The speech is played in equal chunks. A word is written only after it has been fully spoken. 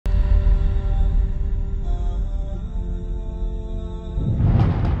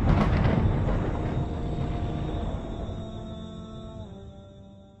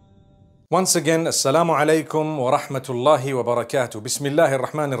Once again, Assalamu alaikum wa rahmatullahi wa barakatuh. Bismillahir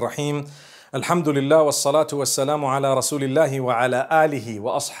Rahmanir Rahim. Alhamdulillah wa salatu wa salamu ala rasulillahi wa ala alihi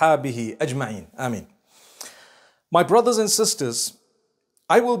wa ashabihi ajma'in. Ameen. My brothers and sisters,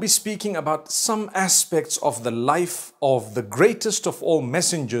 I will be speaking about some aspects of the life of the greatest of all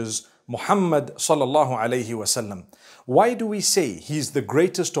messengers, Muhammad sallallahu alayhi wasallam. Why do we say he's the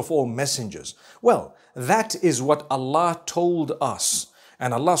greatest of all messengers? Well, that is what Allah told us.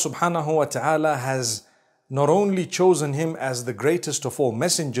 And Allah subhanahu wa ta'ala has not only chosen him as the greatest of all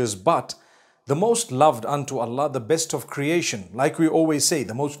messengers, but the most loved unto Allah, the best of creation. Like we always say,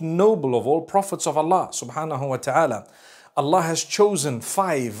 the most noble of all prophets of Allah subhanahu wa ta'ala. Allah has chosen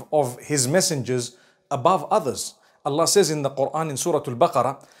 5 of his messengers above others. Allah says in the Quran in Surah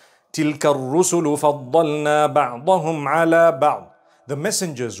Al-Baqarah, تِلْكَ الرُّسُلُ فَضَّلْنَا بَعْضَهُمْ عَلَى بَعْضٍ. The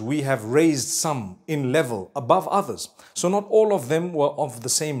messengers, we have raised some in level above others. So not all of them were of the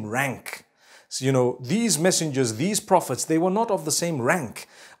same rank. So, these messengers, these prophets, they were not of the same rank.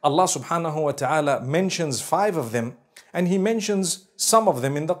 Allah subhanahu wa ta'ala mentions 5 of them, and he mentions some of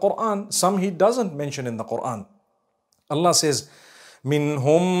them in the Quran. Some he doesn't mention in the Quran. Allah says,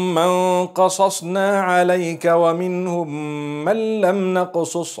 مِنْهُمْ مَنْ قَصَصْنَا عَلَيْكَ وَمِنْهُمْ مَنْ لَمْ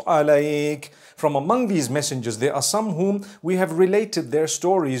نَقْصُصْ عَلَيْكَ. From among these messengers, there are some whom we have related their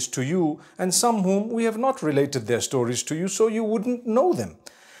stories to you, and some whom we have not related their stories to you, so you wouldn't know them.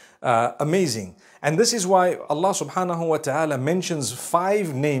 Amazing. And this is why Allah subhanahu wa ta'ala mentions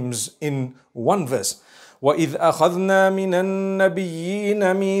 5 names in one verse. وَإِذْ أَخَذْنَا مِنَ النَّبِيِّينَ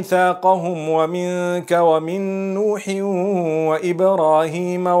مِيثَاقَهُمْ وَمِنْكَ وَمِنْ نُوحٍ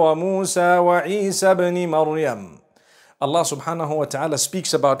وَإِبْرَاهِيمَ وَمُوسَى وَعِيسَى بْنِ مَرْيَمَ. Allah subhanahu wa ta'ala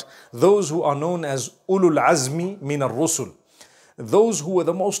speaks about those who are known as ulul azmi min ar-rusul. Those who were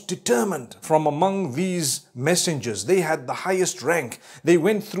the most determined from among these messengers. They had the highest rank. They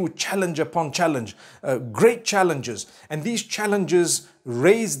went through challenge upon challenge, great challenges. And these challenges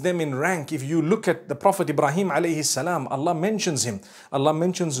raised them in rank. If you look at the Prophet Ibrahim alayhi salam, Allah mentions him. Allah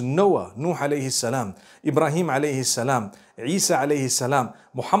mentions Noah, Nuh alayhi salam, Ibrahim alayhi salam, Isa alayhi salam,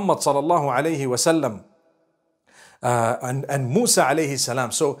 Muhammad sallallahu alayhi wasallam. And Musa alayhi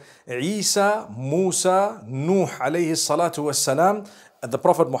salam. So Isa, Musa, Nuh alayhi salatu was salam, the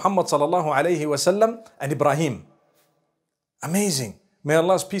Prophet Muhammad sallallahu alayhi wasallam, and Ibrahim. Amazing. May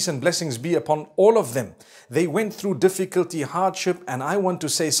Allah's peace and blessings be upon all of them. They went through difficulty, hardship, and I want to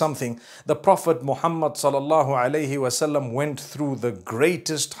say something. The Prophet Muhammad sallallahu alayhi wasallam went through the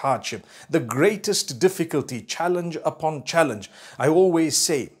greatest hardship, the greatest difficulty, challenge upon challenge. I always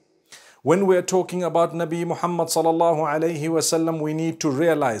say, when we're talking about Nabi Muhammad sallallahu alayhi wasallam, we need to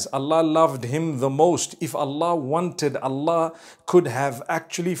realize Allah loved him the most. If Allah wanted, Allah could have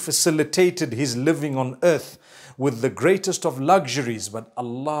actually facilitated his living on earth with the greatest of luxuries. But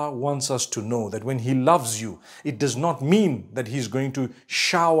Allah wants us to know that when he loves you, it does not mean that he's going to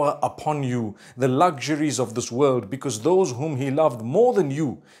shower upon you the luxuries of this world, because those whom he loved more than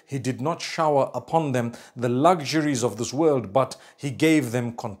you, he did not shower upon them the luxuries of this world, but he gave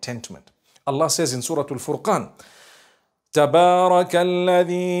them contentment. Allah says in Surah Al-Furqan, تبارك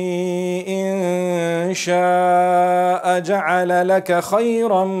الذي إن شاء جعل لك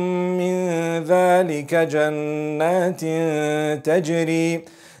خيرا من ذلك جنات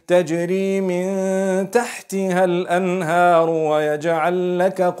تجري من تحتها الأنهار ويجعل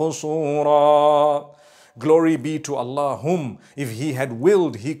لك قصورا. Glory be to Allah, whom, if he had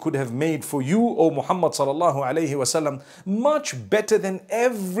willed, he could have made for you, O Muhammad sallallahu alayhi wasallam, much better than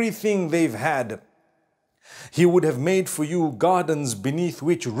everything they've had. He would have made for you gardens beneath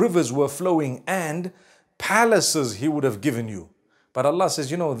which rivers were flowing, and palaces he would have given you. But Allah says,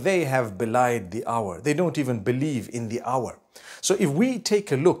 they have belied the hour. They don't even believe in the hour. So if we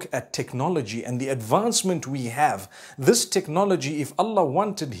take a look at technology and the advancement we have, this technology, if Allah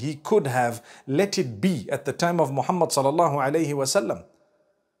wanted, he could have let it be at the time of Muhammad sallallahu alayhi wasallam.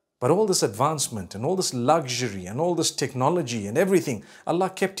 But all this advancement and all this luxury and all this technology and everything, Allah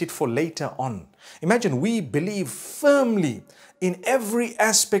kept it for later on. Imagine, we believe firmly in every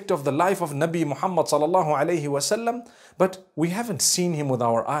aspect of the life of Nabi Muhammad sallallahu alayhi wasallam, but we haven't seen him with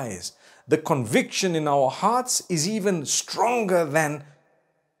our eyes. The conviction in our hearts is even stronger than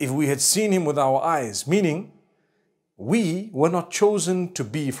if we had seen him with our eyes. Meaning, we were not chosen to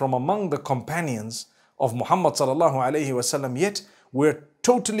be from among the companions of Muhammad sallallahu alayhi wasallam, yet we're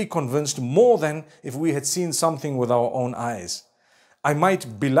totally convinced more than if we had seen something with our own eyes. I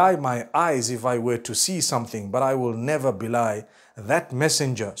might belie my eyes if I were to see something, but I will never belie that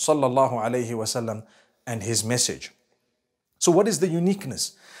messenger sallallahu alayhi wasallam and his message. So what is the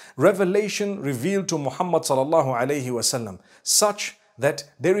uniqueness? Revelation revealed to Muhammad sallallahu alayhi wasallam, such that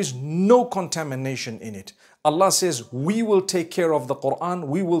there is no contamination in it. Allah says, we will take care of the Quran,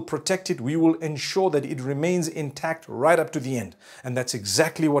 we will protect it, we will ensure that it remains intact right up to the end. And that's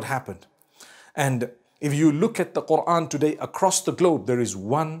exactly what happened. And if you look at the Quran today across the globe, there is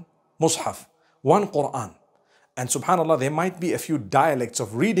one Mus'haf, one Quran. And subhanAllah, there might be a few dialects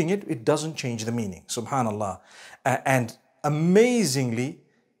of reading it, it doesn't change the meaning, subhanAllah. And amazingly,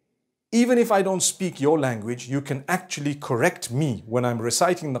 even if I don't speak your language, you can actually correct me when I'm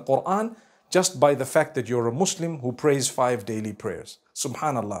reciting the Quran just by the fact that you're a Muslim who prays 5 daily prayers.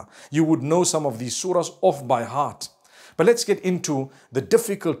 Subhanallah. You would know some of these surahs off by heart. But let's get into the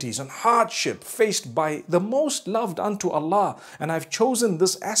difficulties and hardship faced by the most loved unto Allah. And I've chosen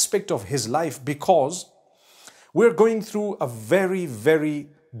this aspect of his life because we're going through a very, very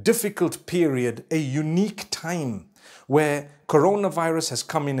difficult period, a unique time where coronavirus has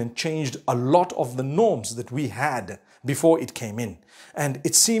come in and changed a lot of the norms that we had before it came in. And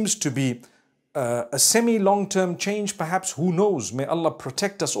it seems to be a semi-long-term change, perhaps, who knows? May Allah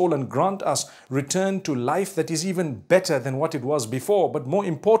protect us all and grant us return to life that is even better than what it was before. But more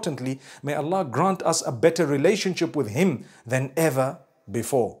importantly, may Allah grant us a better relationship with Him than ever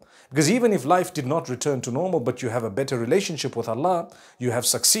before. Because even if life did not return to normal, but you have a better relationship with Allah, you have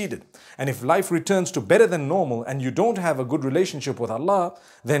succeeded. And if life returns to better than normal and you don't have a good relationship with Allah,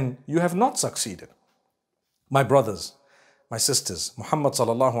 then you have not succeeded. My brothers, my sisters, Muhammad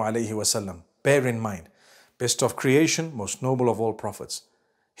sallallahu alayhi wasallam, bear in mind, best of creation, most noble of all prophets.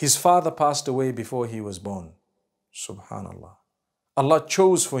 His father passed away before he was born. Subhanallah. Allah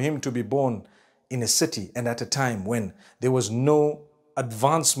chose for him to be born in a city and at a time when there was no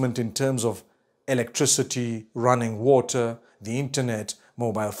advancement in terms of electricity, running water, the internet,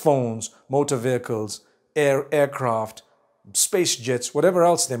 mobile phones, motor vehicles, aircraft, space jets, whatever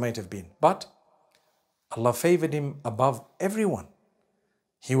else there might have been. But Allah favored him above everyone.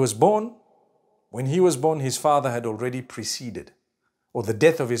 He was born. When he was born, his father had already preceded, or the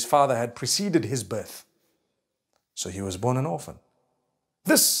death of his father had preceded his birth. So he was born an orphan.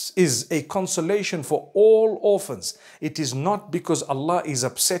 This is a consolation for all orphans. It is not because Allah is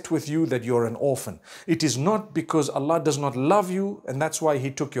upset with you that you're an orphan. It is not because Allah does not love you and that's why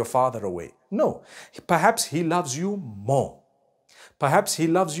He took your father away. No, perhaps He loves you more. Perhaps He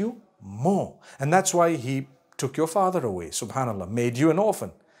loves you more. And that's why He took your father away, subhanAllah, made you an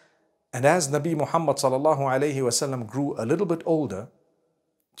orphan. And as Nabi Muhammad sallallahu alayhi wasallam grew a little bit older,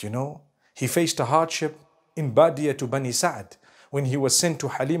 he faced a hardship in Badiyah to Bani Sa'd, when he was sent to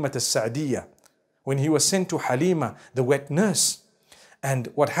Halimat al-Sa'diyah, when he was sent to Halima, the wet nurse. And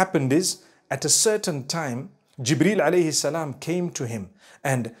what happened is, at a certain time, Jibreel alayhi salam came to him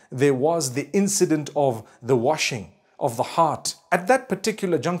and there was the incident of the washing of the heart at that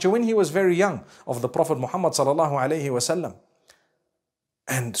particular juncture when he was very young of the Prophet Muhammad sallallahu alayhi wasallam.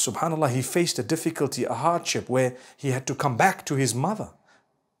 And subhanAllah, he faced a difficulty, a hardship where he had to come back to his mother.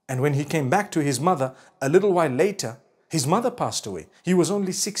 And when he came back to his mother, a little while later, his mother passed away. He was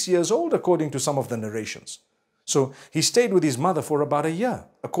only 6 years old, according to some of the narrations. So he stayed with his mother for about a year.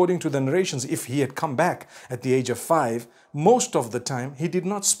 According to the narrations, if he had come back at the age of 5, most of the time he did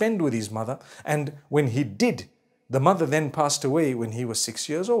not spend with his mother. And when he did, the mother then passed away when he was 6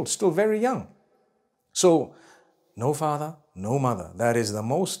 years old, still very young. So no father, no mother. That is the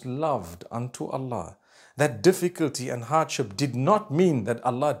most loved unto Allah. That difficulty and hardship did not mean that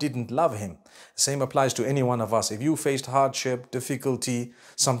Allah didn't love him. Same applies to any one of us. If you faced hardship, difficulty,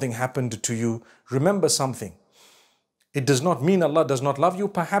 something happened to you, remember something. It does not mean Allah does not love you.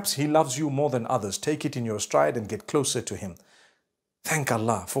 Perhaps He loves you more than others. Take it in your stride and get closer to Him. Thank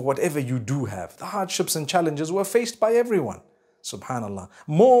Allah for whatever you do have. The hardships and challenges were faced by everyone. Subhanallah.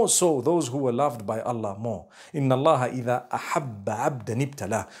 More so those who were loved by Allah more. Inna Allah idha ahabba abdan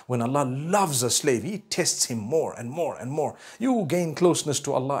ibtala. When Allah loves a slave, He tests him more and more and more. You gain closeness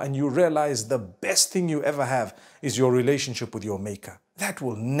to Allah and you realize the best thing you ever have is your relationship with your Maker. That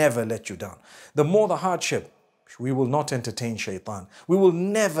will never let you down. The more the hardship, we will not entertain shaitan. We will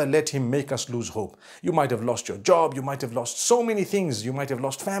never let him make us lose hope. You might have lost your job. You might have lost so many things. You might have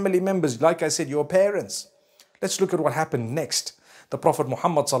lost family members. Like I said, your parents. Let's look at what happened next. The Prophet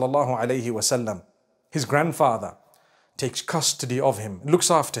Muhammad sallallahu alayhi wasallam, his grandfather, takes custody of him, looks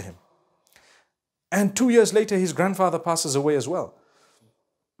after him. And 2 years later, his grandfather passes away as well.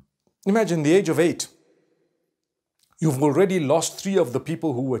 Imagine the age of 8. You've already lost 3 of the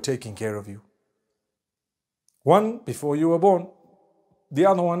people who were taking care of you. One before you were born, the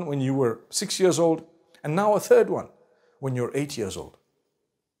other one when you were 6 years old, and now a third one when you're 8 years old.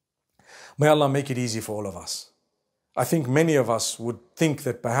 May Allah make it easy for all of us. I think many of us would think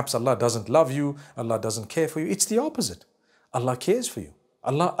that perhaps Allah doesn't love you, Allah doesn't care for you. It's the opposite. Allah cares for you.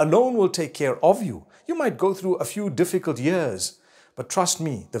 Allah alone will take care of you. You might go through a few difficult years, but trust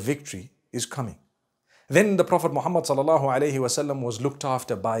me, the victory is coming. Then the Prophet Muhammad sallallahu alaihi wasallam was looked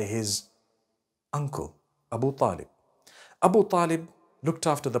after by his uncle, Abu Talib. Abu Talib looked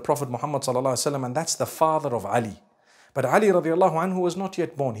after the Prophet Muhammad sallallahu alaihi wasallam, and that's the father of Ali. But Ali radiallahu anhu was not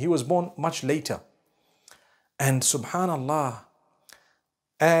yet born. He was born much later. And subhanallah,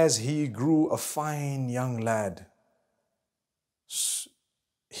 as he grew a fine young lad,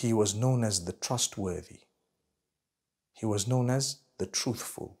 he was known as the trustworthy. He was known as the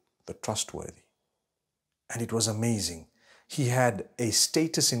truthful, the trustworthy. And it was amazing. He had a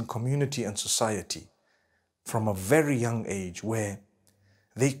status in community and society from a very young age where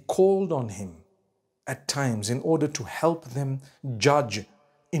they called on him at times in order to help them judge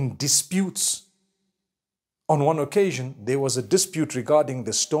in disputes. On one occasion, there was a dispute regarding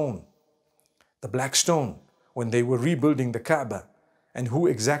the stone, the black stone, when they were rebuilding the Kaaba, and who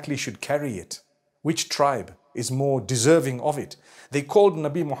exactly should carry it, which tribe is more deserving of it. They called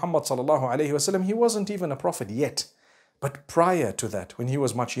Nabi Muhammad sallallahu alaihi wasallam. He wasn't even a prophet yet, but prior to that, when he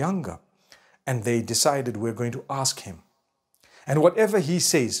was much younger, and they decided, we're going to ask him, and whatever he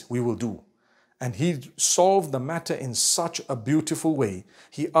says, we will do. And he solved the matter in such a beautiful way.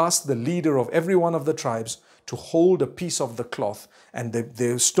 He asked the leader of every one of the tribes to hold a piece of the cloth, and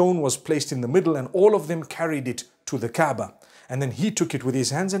the stone was placed in the middle, and all of them carried it to the Kaaba. And then he took it with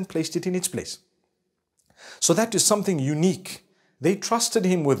his hands and placed it in its place. So that is something unique. They trusted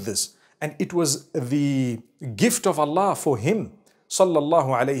him with this, and it was the gift of Allah for him,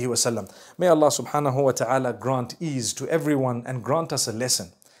 sallallahu alayhi wasallam. May Allah subhanahu wa ta'ala grant ease to everyone and grant us a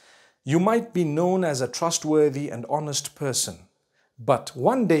lesson. You might be known as a trustworthy and honest person, but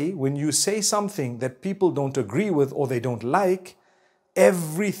one day when you say something that people don't agree with or they don't like,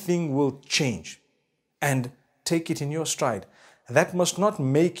 everything will change. And take it in your stride. That must not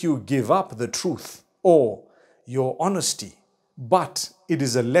make you give up the truth or your honesty, but it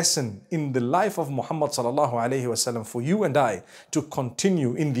is a lesson in the life of Muhammad sallallahu alaihi wasallam for you and I to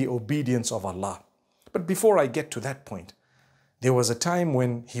continue in the obedience of Allah. But before I get to that point, there was a time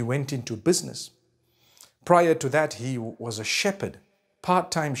when he went into business. Prior to that, he was a shepherd,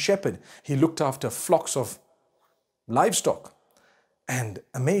 part-time shepherd. He looked after flocks of livestock. And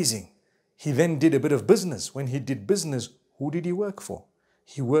amazing, he then did a bit of business. When he did business, who did he work for?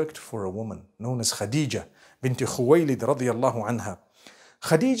 He worked for a woman known as Khadija binti Khuwaylid radiyallahu anha.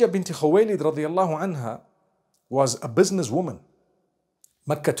 Khadija binti Khuwaylid radiyallahu anha was a businesswoman,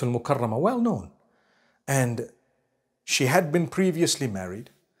 Makkatul Mukarramah, well known. And she had been previously married.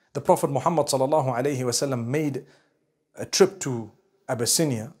 The Prophet Muhammad sallallahu alayhi wasallam made a trip to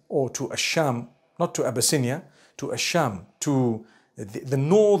Abyssinia, or to Asham, not to Abyssinia, to Asham, to the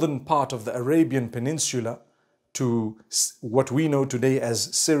northern part of the Arabian Peninsula, to what we know today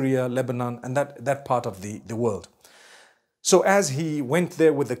as Syria, Lebanon, and that part of the world. So as he went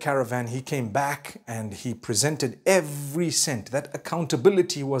there with the caravan, he came back and he presented every cent. That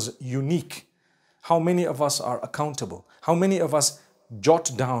accountability was unique. How many of us are accountable? How many of us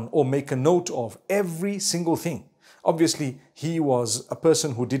jot down or make a note of every single thing? Obviously, he was a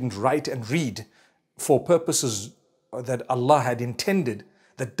person who didn't write and read for purposes that Allah had intended.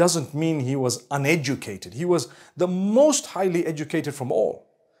 That doesn't mean he was uneducated. He was the most highly educated from all,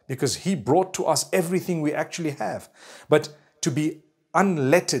 because he brought to us everything we actually have. But to be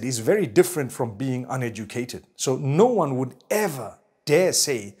unlettered is very different from being uneducated. So no one would ever dare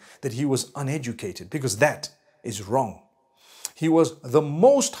say that he was uneducated, because that is wrong. He was the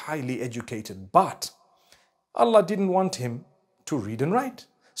most highly educated, but Allah didn't want him to read and write.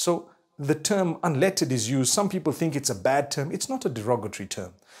 So the term unlettered is used. Some people think it's a bad term. It's not a derogatory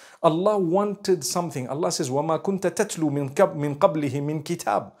term. Allah wanted something. Allah says, وَمَا كُنْتَ تَتْلُو مِنْ قَبْلِهِ مِنْ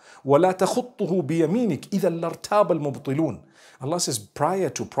كِتَابٍ وَلَا تَخُطُّهُ بِيَمِينِكَ إِذَا لَارْتَابَ الْمُبْطِلُونَ. Allah says, prior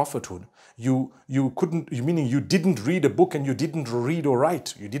to prophethood, you couldn't, meaning you didn't read a book and you didn't read or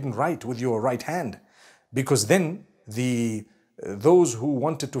write. You didn't write with your right hand, because then those who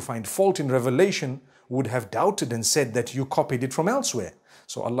wanted to find fault in revelation would have doubted and said that you copied it from elsewhere.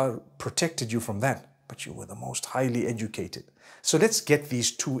 So Allah protected you from that, but you were the most highly educated. So let's get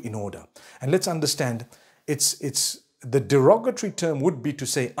these two in order. And let's understand, the derogatory term would be to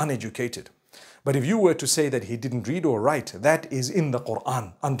say uneducated. But if you were to say that he didn't read or write, that is in the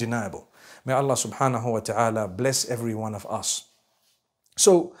Quran, undeniable. May Allah subhanahu wa ta'ala bless every one of us.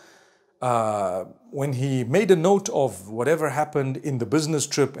 So when he made a note of whatever happened in the business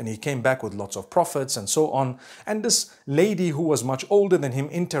trip, and he came back with lots of profits and so on, and this lady who was much older than him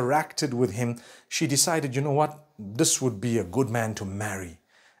interacted with him, she decided, you know what, this would be a good man to marry.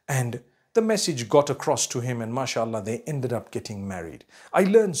 And The message got across to him, and mashallah, they ended up getting married. I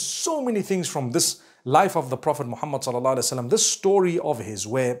learned so many things from this life of the Prophet Muhammad sallallahu alaihi wasallam, this story of his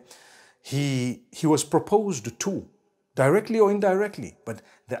where he was proposed to, directly or indirectly, but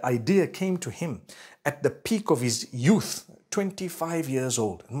the idea came to him at the peak of his youth, 25 years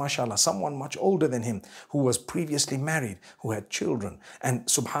old. MashaAllah, someone much older than him who was previously married, who had children. And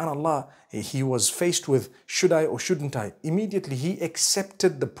subhanAllah, he was faced with, should I or shouldn't I? Immediately he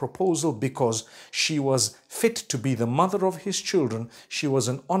accepted the proposal because she was fit to be the mother of his children. She was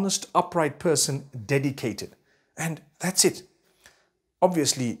an honest, upright person, dedicated. And that's it.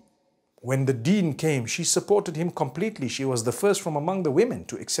 Obviously, when the deen came, she supported him completely. She was the first from among the women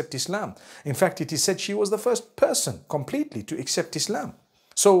to accept Islam. In fact, it is said she was the first person completely to accept Islam.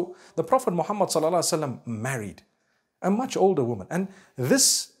 So the Prophet Muhammad ﷺ married a much older woman. And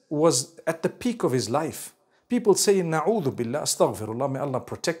this was at the peak of his life. People say, Na'udhu billah, astaghfirullah, may Allah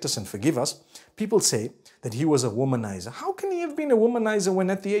protect us and forgive us. People say that he was a womanizer. How can he have been a womanizer when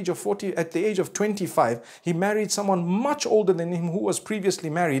at the age of 40, at the age of 25, he married someone much older than him who was previously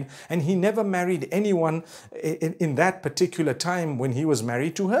married, and he never married anyone in that particular time when he was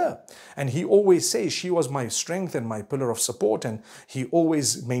married to her. And he always says she was my strength and my pillar of support, and he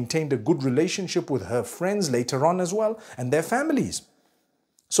always maintained a good relationship with her friends later on as well, and their families.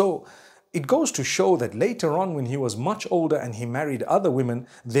 So it goes to show that later on when he was much older and he married other women,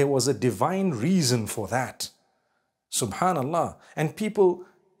 there was a divine reason for that. Subhanallah. And people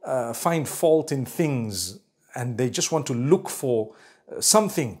find fault in things and they just want to look for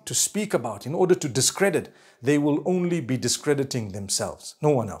something to speak about in order to discredit. They will only be discrediting themselves,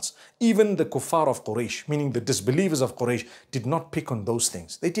 no one else. Even the kuffar of Quraysh, meaning the disbelievers of Quraysh, did not pick on those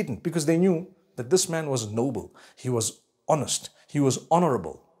things. They didn't, because they knew that this man was noble, he was honest, he was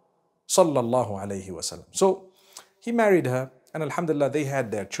honorable. Sallallahu alayhi wasallam. So he married her, and alhamdulillah, they had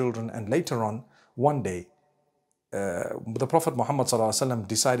their children. And later on, one day, the Prophet Muhammad sallallahu alaihi wasallam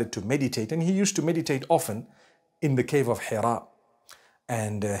decided to meditate, and he used to meditate often in the cave of Hira.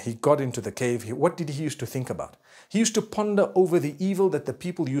 And he got into the cave. What did he used to think about? He used to ponder over the evil that the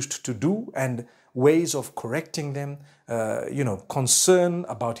people used to do and ways of correcting them, concern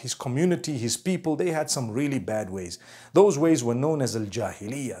about his community, his people. They had some really bad ways. Those ways were known as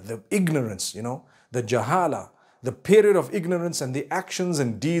al-jahiliyyah, the ignorance, the jahala, the period of ignorance, and the actions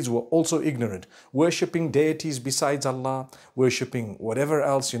and deeds were also ignorant. Worshipping deities besides Allah, worshipping whatever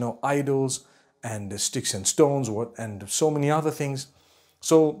else, idols and sticks and stones, and so many other things.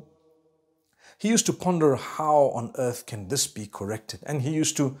 So he used to ponder how on earth can this be corrected. And he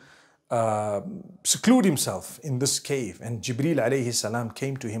used to seclude himself in this cave. And Jibreel alayhi salam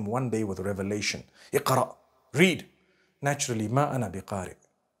came to him one day with revelation. Iqra, read. Naturally, ma ana biqari.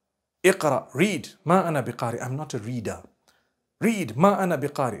 Iqra, read. Ma ana biqari. I'm not a reader. Read. Ma ana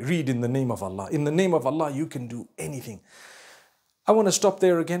biqari. Read in the name of Allah. In the name of Allah, you can do anything. I want to stop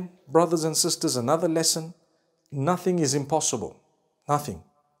there again. Brothers and sisters, another lesson. Nothing is impossible. Nothing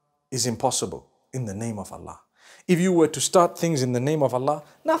is impossible in the name of Allah. If you were to start things in the name of Allah,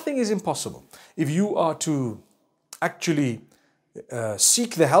 nothing is impossible. If you are to actually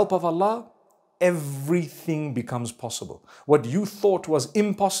seek the help of Allah, everything becomes possible. What you thought was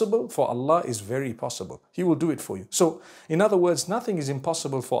impossible for Allah is very possible. He will do it for you. So, in other words, nothing is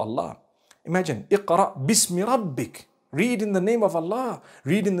impossible for Allah. Imagine, Iqra bismi rabbik. Read in the name of Allah.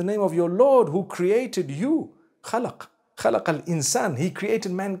 Read in the name of your Lord who created you. Khalaq al-insan. He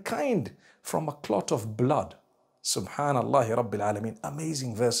created mankind from a clot of blood. Subhanallah Rabbil Alameen.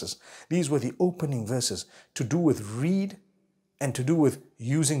 Amazing verses. These were the opening verses to do with read and to do with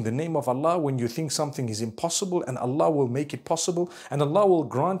using the name of Allah when you think something is impossible, and Allah will make it possible, and Allah will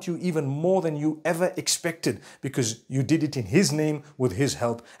grant you even more than you ever expected because you did it in His name with His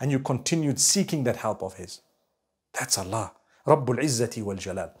help and you continued seeking that help of His. That's Allah. Rabbul Izzati wal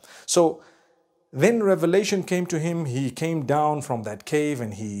Jalal. So then revelation came to him. He came down from that cave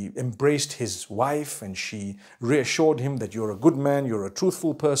and he embraced his wife, and she reassured him that you're a good man, you're a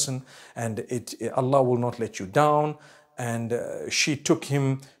truthful person, and Allah will not let you down. And she took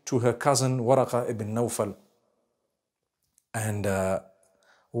him to her cousin Waraqa ibn Nawfal. And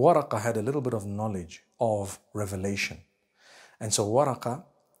Waraqa had a little bit of knowledge of revelation. And so Waraqa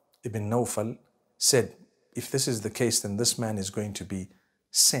ibn Nawfal said, if this is the case, then this man is going to be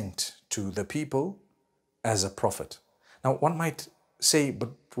sent to the people as a prophet. Now one might say, but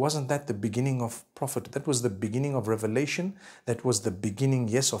wasn't that the beginning of prophet? That was the beginning of revelation. That was the beginning,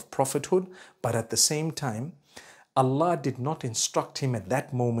 yes, of prophethood. But at the same time, Allah did not instruct him at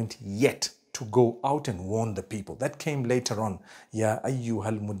that moment yet to go out and warn the people. That came later on. Ya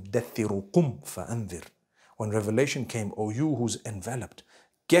ayyuhal muddathiru qum fa'anzir. When revelation came, O you who's enveloped,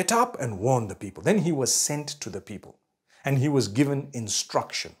 get up and warn the people. Then he was sent to the people and he was given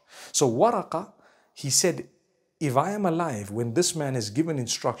instruction. So Waraqa, he said, if I am alive when this man is given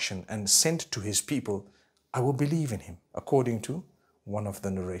instruction and sent to his people, I will believe in him, according to one of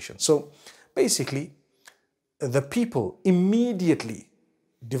the narrations. So basically, the people immediately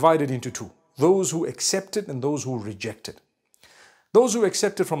divided into two, those who accepted and those who rejected. Those who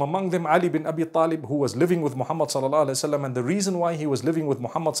accepted, from among them Ali bin Abi Talib, who was living with Muhammad sallallahu alaihi wasallam, and the reason why he was living with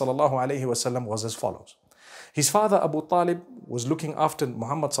Muhammad sallallahu alaihi wasallam was as follows. His father Abu Talib was looking after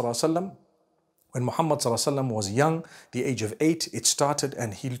Muhammad sallallahu alaihi wasallam. When Muhammad sallallahu alaihi wasallam was young, the age of 8, it started,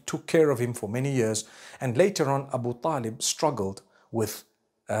 and he took care of him for many years. And later on, Abu Talib struggled with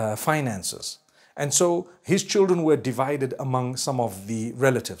finances. And so his children were divided among some of the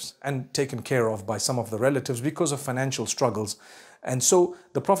relatives and taken care of by some of the relatives because of financial struggles. And so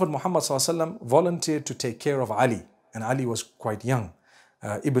the Prophet Muhammad ﷺ volunteered to take care of Ali, and Ali was quite young,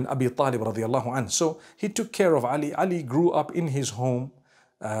 Ibn Abi Talib radiallahu anhu. So he took care of Ali. Ali grew up in his home,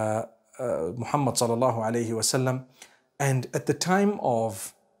 Muhammad sallallahu alayhi wasallam, and at the time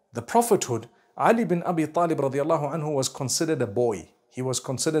of the prophethood, Ali bin Abi Talib radiallahu anhu was considered a boy. He was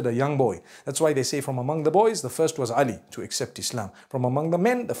considered a young boy. That's why they say from among the boys, the first was Ali to accept Islam. From among the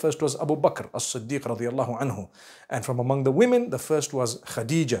men, the first was Abu Bakr as-Siddiq radiallahu anhu. And from among the women, the first was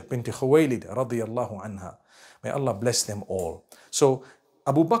Khadija bint Khuwaylid radiallahu anha. May Allah bless them all. So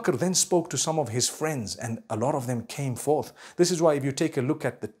Abu Bakr then spoke to some of his friends, and a lot of them came forth. This is why if you take a look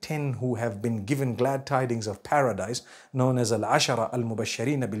at the 10 who have been given glad tidings of paradise, known as Al-Ashara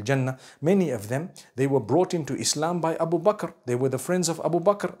Al-Mubashirina Bil-Jannah, many of them, they were brought into Islam by Abu Bakr. They were the friends of Abu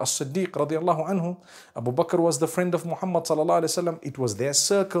Bakr as-Siddiq radiallahu anhu. Abu Bakr was the friend of Muhammad sallallahu alaihi wasallam. It was their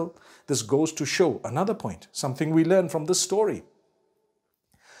circle. This goes to show another point, something we learn from this story.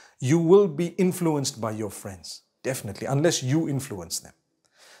 You will be influenced by your friends, definitely, unless you influence them.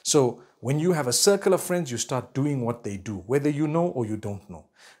 So when you have a circle of friends, you start doing what they do, whether you know or you don't know.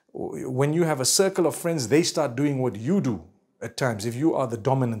 When you have a circle of friends, they start doing what you do at times, if you are the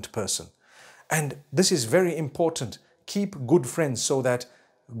dominant person. And this is very important. Keep good friends so that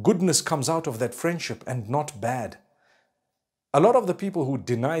goodness comes out of that friendship and not bad. A lot of the people who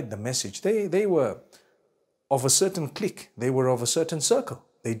denied the message, they were of a certain clique. They were of a certain circle.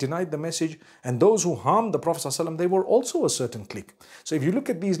 They denied the message, and those who harmed the Prophet ﷺ, they were also a certain clique. So if you look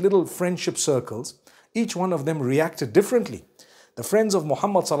at these little friendship circles, each one of them reacted differently. The friends of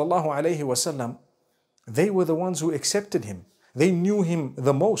Muhammad ﷺ, they were the ones who accepted him. They knew him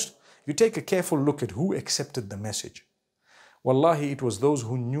the most. You take a careful look at who accepted the message. Wallahi, it was those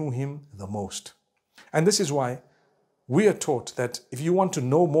who knew him the most. And this is why we are taught that if you want to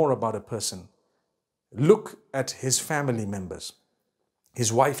know more about a person, look at his family members.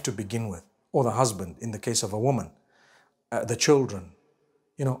 His wife to begin with, or the husband in the case of a woman, the children,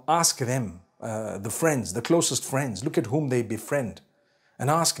 ask them, the friends, the closest friends, look at whom they befriend and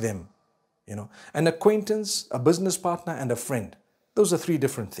ask them, an acquaintance, a business partner and a friend. Those are 3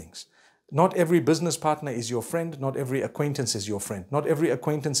 different things. Not every business partner is your friend, not every acquaintance is your friend, not every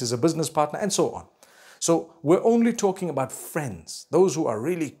acquaintance is a business partner, and so on. So we're only talking about friends, those who are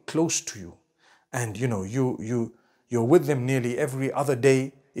really close to you, and you're with them nearly every other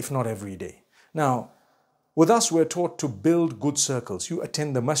day, if not every day. Now, with us, we're taught to build good circles. You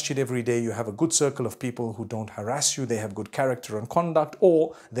attend the masjid every day, you have a good circle of people who don't harass you, they have good character and conduct,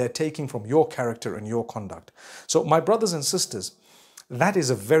 or they're taking from your character and your conduct. So my brothers and sisters, that is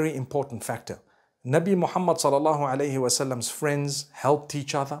a very important factor. Nabi Muhammad sallallahu alayhi wasallam's friends helped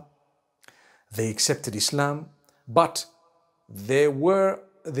each other. They accepted Islam, but there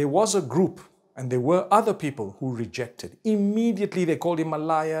was a group, and there were other people who rejected. Immediately they called him a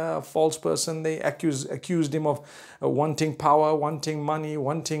liar, a false person. They accused him of wanting power, wanting money,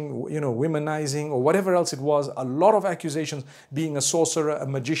 wanting, womanizing, or whatever else it was. A lot of accusations, being a sorcerer, a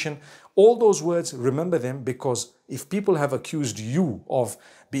magician. All those words, remember them, because if people have accused you of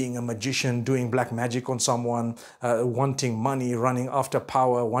being a magician, doing black magic on someone, wanting money, running after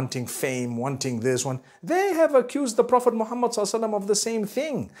power, wanting fame, wanting this one, they have accused the Prophet Muhammad ﷺ of the same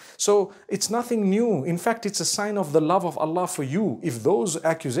thing. So it's nothing new. In fact, it's a sign of the love of Allah for you. If those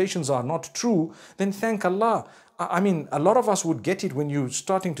accusations are not true, then thank Allah. I mean, a lot of us would get it when you're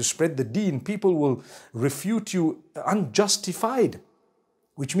starting to spread the deen. People will refute you unjustified,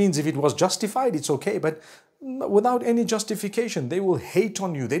 which means if it was justified, it's okay. But without any justification, they will hate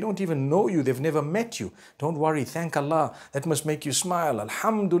on you. They don't even know you. They've never met you. Don't worry. Thank Allah. That must make you smile.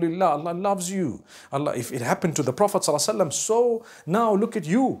 Alhamdulillah. Allah loves you. Allah, if it happened to the Prophet ﷺ, so now look at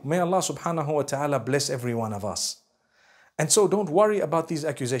you. May Allah subhanahu wa ta'ala bless every one of us. And so don't worry about these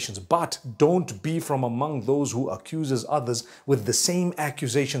accusations, but don't be from among those who accuses others with the same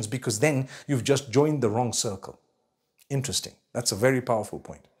accusations, because then you've just joined the wrong circle. Interesting. That's a very powerful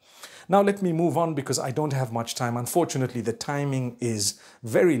point. Now let me move on because I don't have much time. Unfortunately, the timing is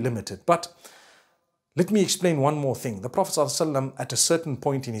very limited. But let me explain one more thing. The Prophet ﷺ at a certain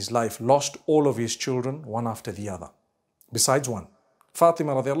point in his life lost all of his children one after the other, besides one.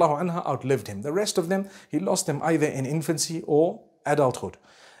 Fatima radiallahu anha outlived him. The rest of them, he lost them either in infancy or adulthood.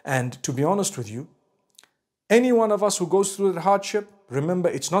 And to be honest with you, any one of us who goes through that hardship, remember,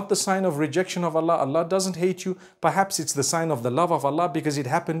 it's not the sign of rejection of Allah. Allah doesn't hate you. Perhaps it's the sign of the love of Allah, because it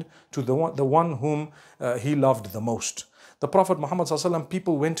happened to the one whom he loved the most. The Prophet Muhammad ﷺ,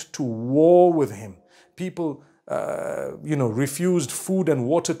 people went to war with him. People, refused food and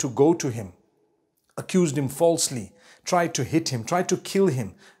water to go to him, accused him falsely, tried to hit him, tried to kill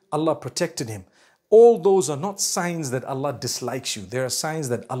him. Allah protected him. All those are not signs that Allah dislikes you. They are signs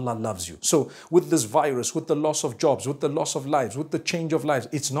that Allah loves you. So with this virus, with the loss of jobs, with the loss of lives, with the change of lives,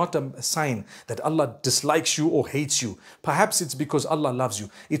 it's not a sign that Allah dislikes you or hates you. Perhaps it's because Allah loves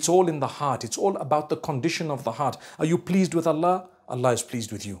you. It's all in the heart. It's all about the condition of the heart. Are you pleased with Allah? Allah is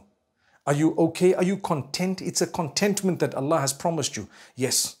pleased with you. Are you okay? Are you content? It's a contentment that Allah has promised you.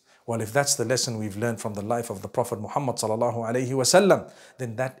 Yes. Well, if that's the lesson we've learned from the life of the Prophet Muhammad sallallahu alaihi wasallam,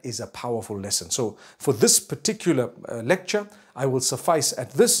 then that is a powerful lesson. So for this particular lecture, I will suffice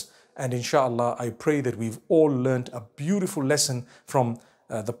at this, and inshallah, I pray that we've all learned a beautiful lesson from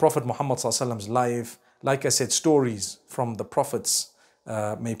the Prophet Muhammad sallallahu alaihi wasallam's life. Like I said, stories from the prophets,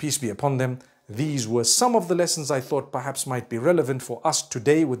 may peace be upon them. These were some of the lessons I thought perhaps might be relevant for us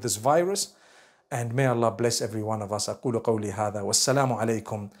today with this virus. And may Allah bless every one of us. أقول قولي هذا والسلام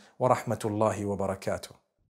عليكم ورحمة الله وبركاته.